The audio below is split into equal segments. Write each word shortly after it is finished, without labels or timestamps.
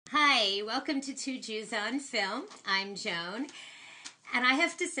Hi, welcome to Two Jews on Film. I'm Joan, and I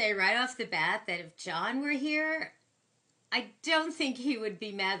have to say right off the bat that if John were here, I don't think he would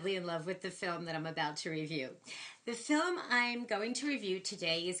be madly in love with the film that I'm about to review. The film I'm going to review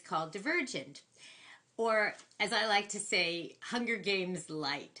today is called Divergent, or as I like to say, Hunger Games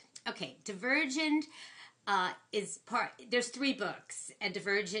Light. Okay, Divergent there's three books, and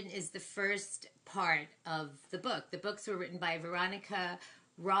Divergent is the first part of the book. The books were written by Veronica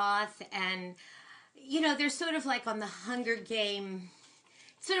Roth, and they're sort of like on the Hunger Game,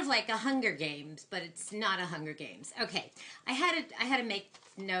 sort of like a Hunger Games, but it's not a Hunger Games. Okay, I had to make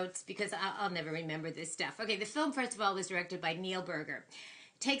notes because I'll never remember this stuff. Okay, the film, first of all, was directed by Neil Berger.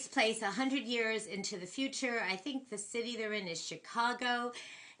 It takes place 100 years into the future. I think the city they're in is Chicago.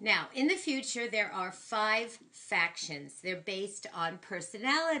 Now, in the future, there are 5 factions. They're based on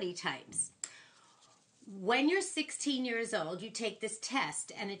personality types. When you're 16 years old, you take this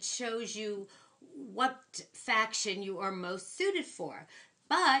test, and it shows you what faction you are most suited for.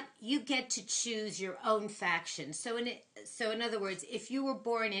 But you get to choose your own faction. So in other words, if you were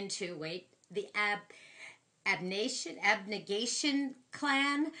born into, the Abnegation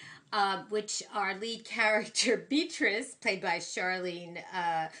clan, which our lead character Beatrice, played by Charlene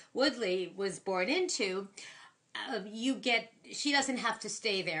Woodley, was born into, she doesn't have to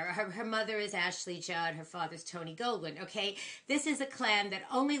stay there. Her mother is Ashley Judd, her father's Tony Goldwyn. Okay, this is a clan that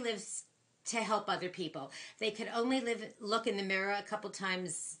only lives to help other people. They could only look in the mirror a couple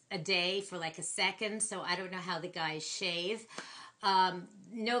times a day for like a second, so I don't know how the guys shave.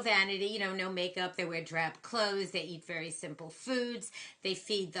 No vanity, no makeup. They wear drab clothes. They eat very simple foods. They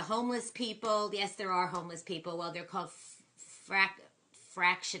feed the homeless people. Yes, there are homeless people. Well, they're called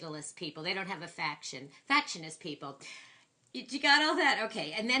fractionalist people. They don't have a faction. Factionist people. You got all that?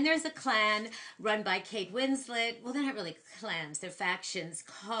 Okay. And then there's a clan run by Kate Winslet. Well, they're not really clans. They're factions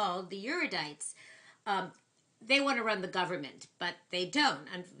called the Erudites. They want to run the government, but they don't.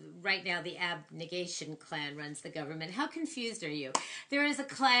 And right now, the Abnegation clan runs the government. How confused are you? There is a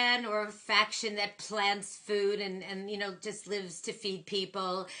clan or a faction that plants food and just lives to feed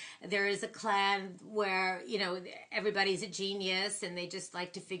people. There is a clan where, everybody's a genius and they just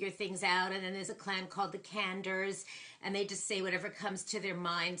like to figure things out. And then there's a clan called the Candors, and they just say whatever comes to their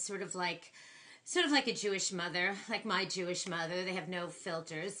mind, sort of like a Jewish mother, like my Jewish mother. They have no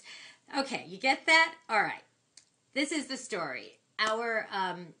filters. Okay, you get that? All right. This is the story. Our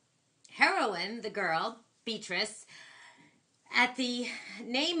heroine, the girl, Beatrice, at the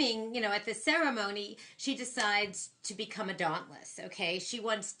naming, at the ceremony, she decides to become a Dauntless, okay?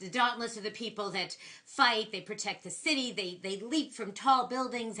 The Dauntless are the people that fight, they protect the city, they leap from tall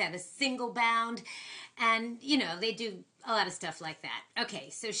buildings at a single bound, and, they do a lot of stuff like that. Okay,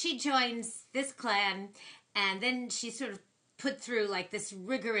 so she joins this clan, and then she's sort of put through like this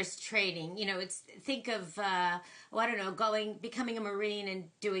rigorous training. Think of, becoming a Marine and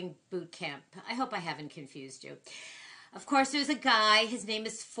doing boot camp. I hope I haven't confused you. Of course, there's a guy, his name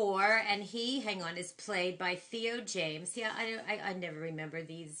is Four, and he, is played by Theo James. Yeah, I never remember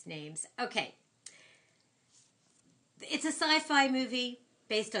these names. Okay. It's a sci-fi movie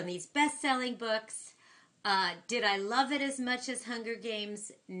based on these best-selling books. Did I love it as much as Hunger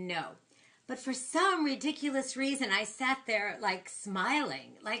Games? No. But for some ridiculous reason, I sat there like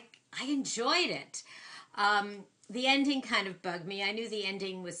smiling, like I enjoyed it. The ending kind of bugged me. I knew the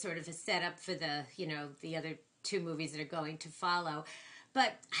ending was sort of a setup for the other 2 movies that are going to follow.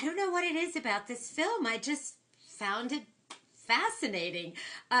 But I don't know what it is about this film. I just found it fascinating.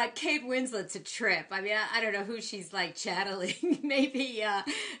 Kate Winslet's a trip. I mean, I don't know who she's like channeling. maybe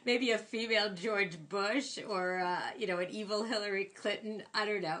a female George Bush or an evil Hillary Clinton. I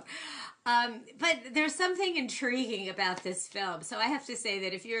don't know. But there's something intriguing about this film. So I have to say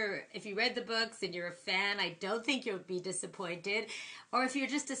that if you read the books and you're a fan, I don't think you'll be disappointed. Or if you're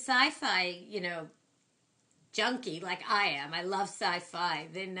just a sci-fi, junkie like I am, I love sci-fi,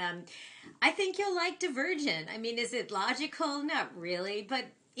 then I think you'll like Divergent. I mean, is it logical? Not really, but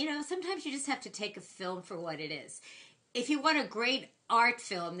sometimes you just have to take a film for what it is. If you want a great art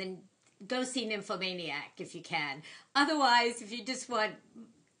film, then go see Nymphomaniac if you can. Otherwise, if you just want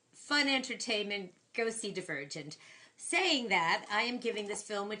fun entertainment, go see Divergent. Saying that, I am giving this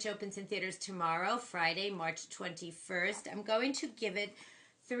film, which opens in theaters tomorrow, Friday, March 21st, I'm going to give it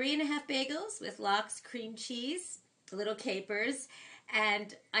 3.5 bagels with lox, cream cheese, little capers,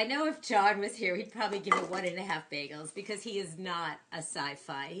 and I know if John was here, he'd probably give it 1.5 bagels because he is not a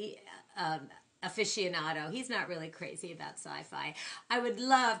sci-fi aficionado. He's not really crazy about sci-fi. I would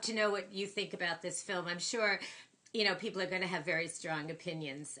love to know what you think about this film. I'm sure, people are going to have very strong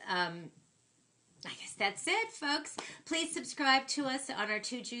opinions. I guess that's it, folks. Please subscribe to us on our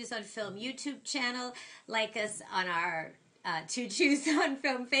Two Jews on Film YouTube channel. Like us on our Two Jews on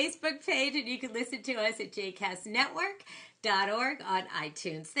Film Facebook page. And you can listen to us at jcastnetwork.org on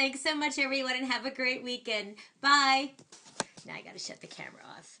iTunes. Thanks so much, everyone, and have a great weekend. Bye. Now I got to shut the camera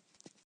off.